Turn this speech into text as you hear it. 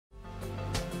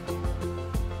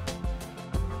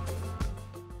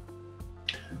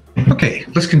Okay,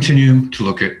 let's continue to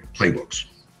look at playbooks.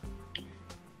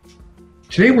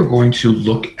 Today we're going to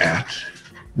look at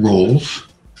roles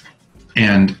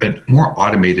and a more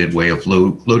automated way of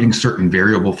loading certain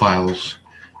variable files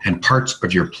and parts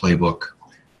of your playbook.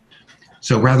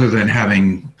 So rather than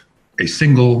having a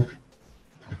single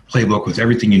playbook with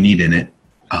everything you need in it,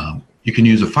 you can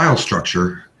use a file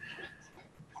structure.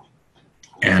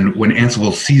 And when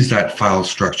Ansible sees that file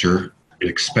structure, it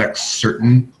expects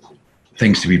certain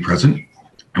things to be present.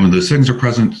 And when those things are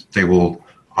present, they will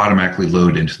automatically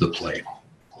load into the play.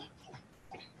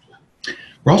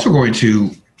 We're also going to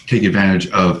take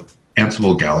advantage of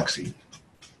Ansible Galaxy.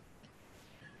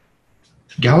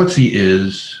 Galaxy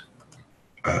is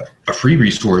a free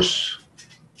resource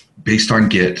based on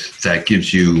Git that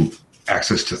gives you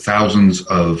access to thousands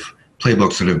of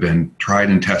playbooks that have been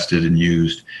tried and tested and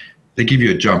used. They give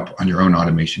you a jump on your own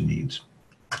automation needs.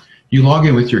 You log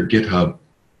in with your GitHub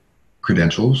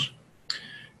credentials,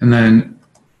 and then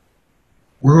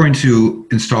we're going to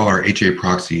install our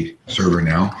HAProxy server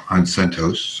now on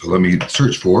CentOS. So let me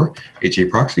search for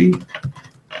HAProxy,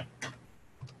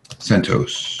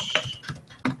 CentOS.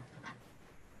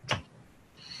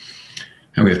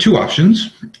 And we have two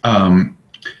options.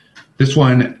 This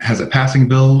one has a passing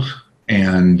build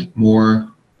and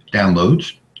more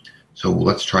downloads. So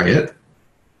let's try it.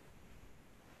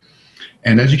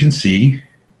 And as you can see,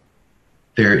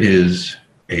 there is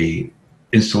an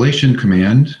installation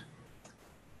command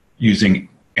using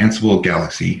Ansible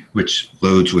Galaxy, which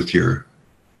loads with your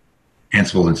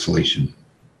Ansible installation.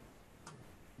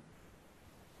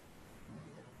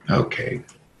 Okay.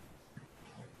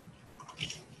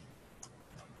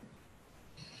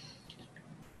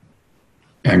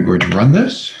 I'm going to run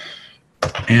this,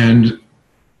 and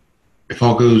if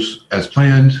all goes as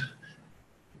planned,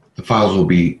 the files will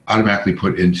be automatically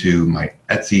put into my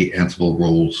Etsy Ansible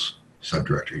roles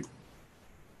subdirectory.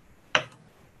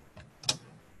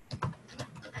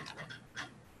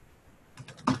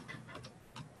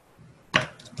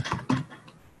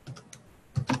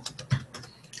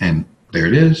 And there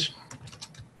it is.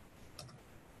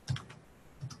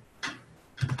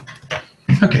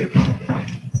 Okay.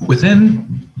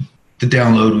 Within the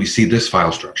download, we see this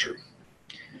file structure.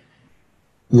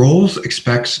 Roles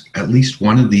expects at least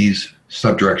one of these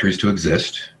subdirectories to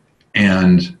exist,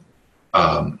 and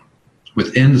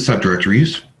within the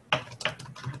subdirectories,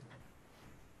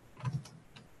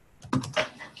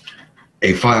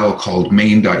 a file called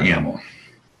main.yaml.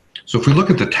 So if we look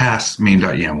at the tasks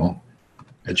main.yaml,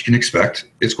 as you can expect,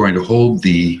 it's going to hold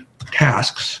the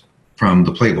tasks from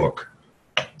the playbook.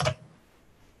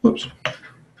 Whoops.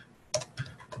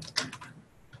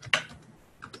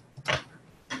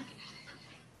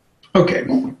 Okay,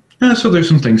 so there's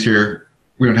some things here.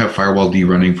 We don't have firewall D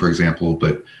running, for example,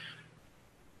 but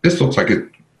this looks like it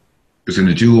is going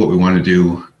to do what we want to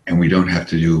do, and we don't have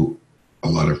to do a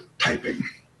lot of typing.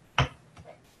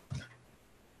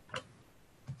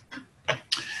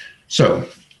 So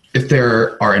if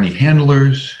there are any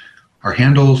handlers, or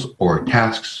handles, or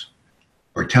tasks,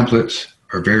 or templates,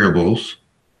 or variables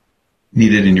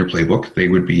needed in your playbook, they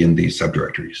would be in these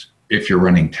subdirectories. If you're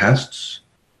running tests,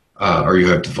 or you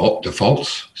have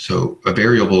defaults, so a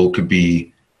variable could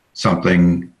be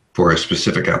something for a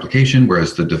specific application,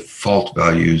 whereas the default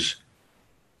values,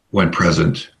 when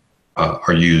present,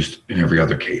 are used in every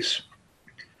other case.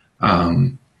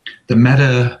 The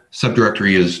meta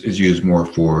subdirectory is used more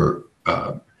for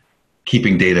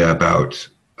keeping data about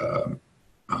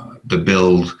the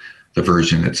build, the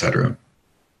version, etc.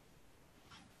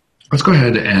 Let's go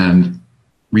ahead and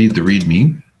read the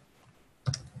README.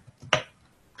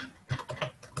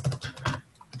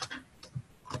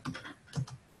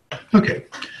 Okay.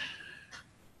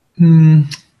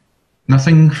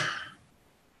 Nothing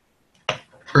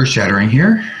earth-shattering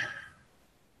here.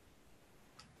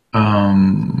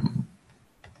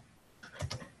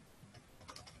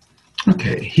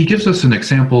 Okay, he gives us an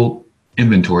example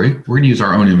inventory. We're going to use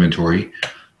our own inventory.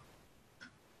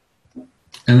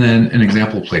 And then an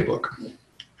example playbook. I'm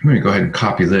going to go ahead and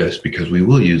copy this because we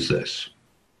will use this.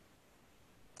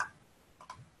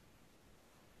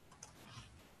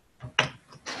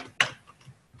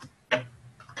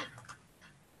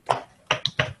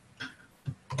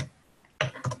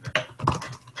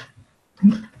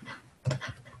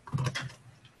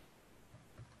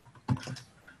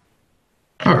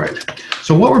 All right,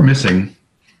 so what we're missing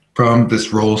from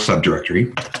this role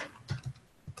subdirectory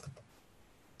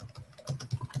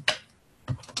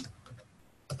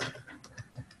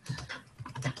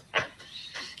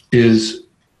is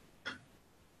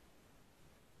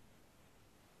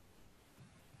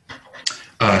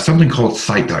something called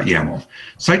site.yaml.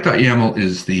 Site.yaml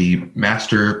is the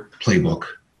master playbook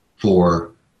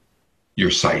for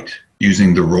your site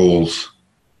using the roles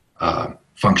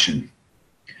function.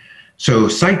 So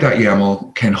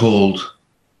site.yaml can hold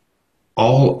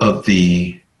all of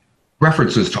the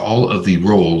references to all of the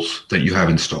roles that you have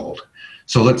installed.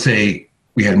 So let's say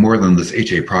we had more than this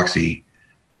HAProxy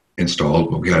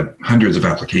installed, but we had hundreds of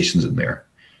applications in there.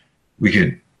 We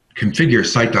could configure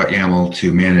site.yaml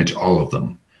to manage all of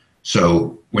them.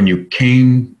 So when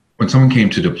someone came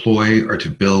to deploy or to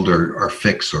build or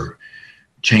fix or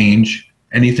change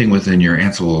anything within your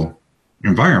Ansible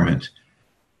environment,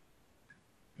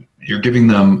 you're giving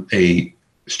them a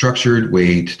structured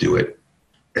way to do it,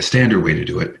 a standard way to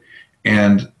do it,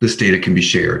 and this data can be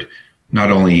shared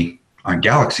not only on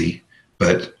Galaxy,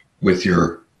 but with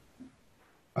your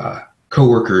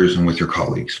coworkers and with your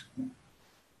colleagues.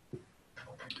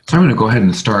 So I'm going to go ahead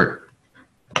and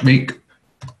make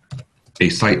a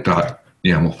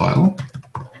site.yaml file.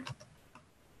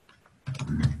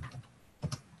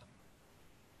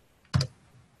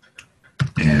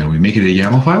 And we make it a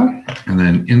YAML file, and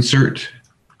then insert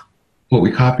what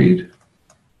we copied.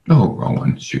 Oh, wrong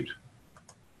one, shoot.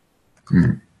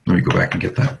 Let me go back and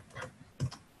get that.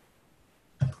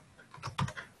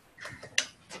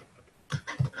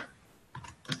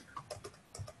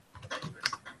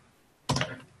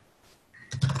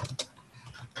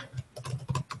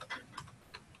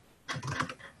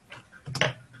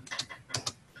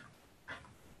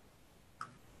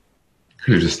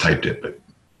 Could have just typed it, but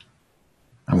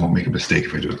I won't make a mistake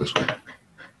if I do it this way.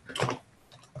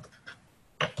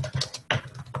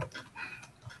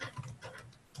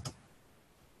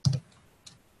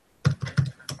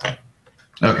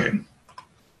 Okay,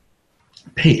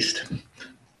 paste.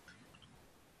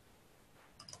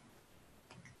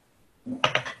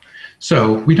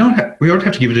 So we don't have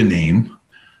to give it a name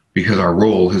because our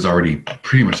role has already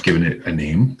pretty much given it a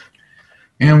name.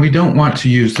 And we don't want to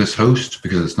use this host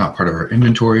because it's not part of our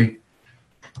inventory,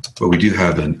 but we do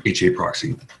have an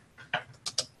HAProxy.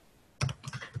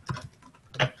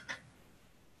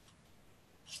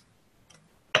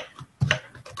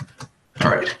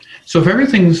 All right, so if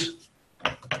everything's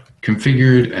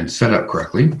configured and set up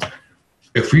correctly,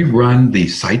 if we run the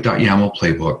site.yaml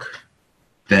playbook,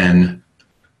 then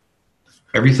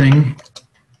everything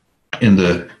in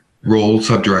the role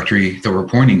subdirectory that we're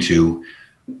pointing to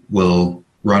will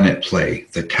run at play.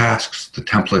 The tasks, the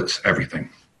templates, everything.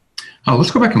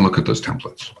 Let's go back and look at those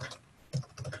templates.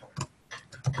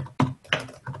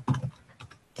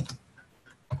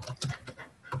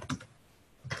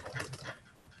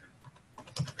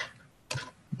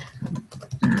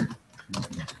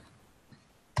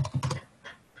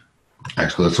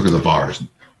 Actually, let's look at the vars.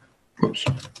 Whoops.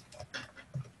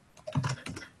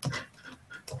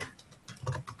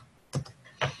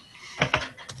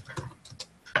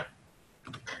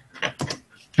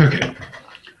 Okay.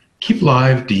 Keep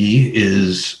live D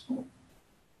is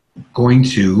going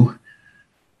to,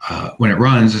 when it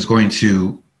runs, is going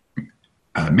to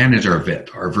manage our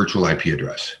VIP, our virtual IP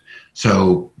address.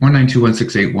 So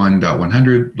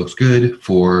 192.168.1.100 looks good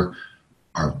for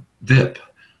our VIP.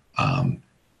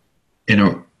 In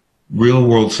a real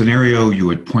world scenario, you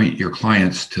would point your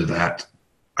clients to that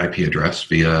IP address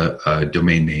via a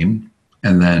domain name,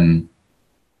 and then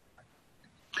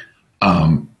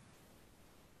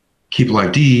keep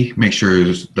live D make sure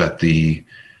that the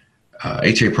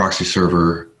HAProxy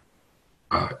server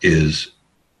is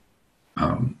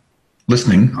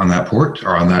listening on that port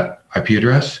or on that IP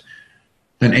address.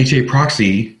 Then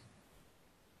HAProxy,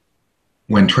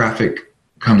 when traffic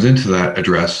comes into that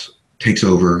address, takes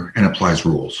over and applies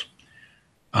rules.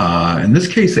 In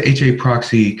this case, the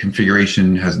HAProxy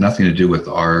configuration has nothing to do with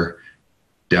our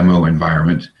demo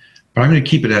environment, but I'm going to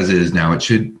keep it as it is now. It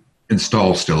should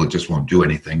install still, it just won't do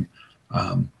anything.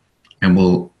 And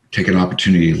we'll take an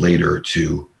opportunity later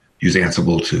to use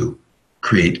Ansible to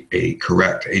create a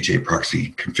correct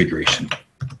HAProxy configuration.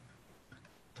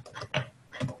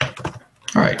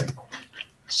 All right,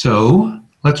 so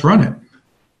let's run it.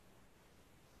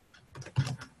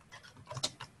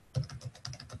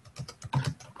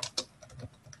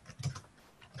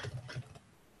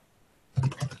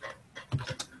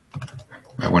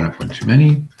 I went up one too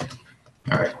many.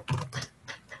 All right.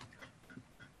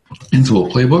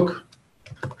 Ansible Playbook.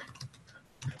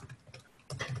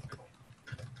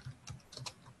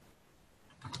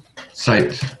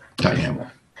 Site.yaml.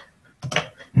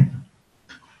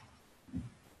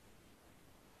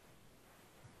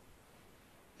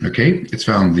 Okay, it's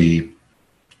found the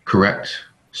correct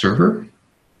server.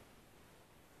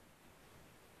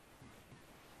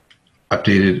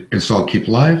 Updated, installed, keep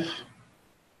live.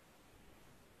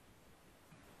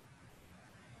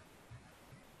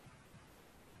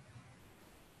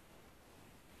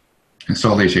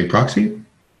 Install HAProxy.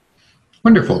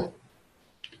 Wonderful.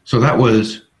 So that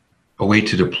was a way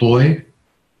to deploy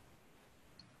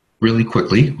really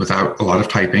quickly without a lot of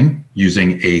typing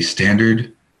using a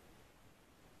standard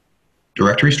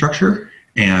directory structure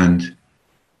and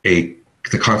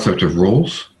the concept of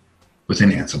roles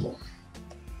within Ansible.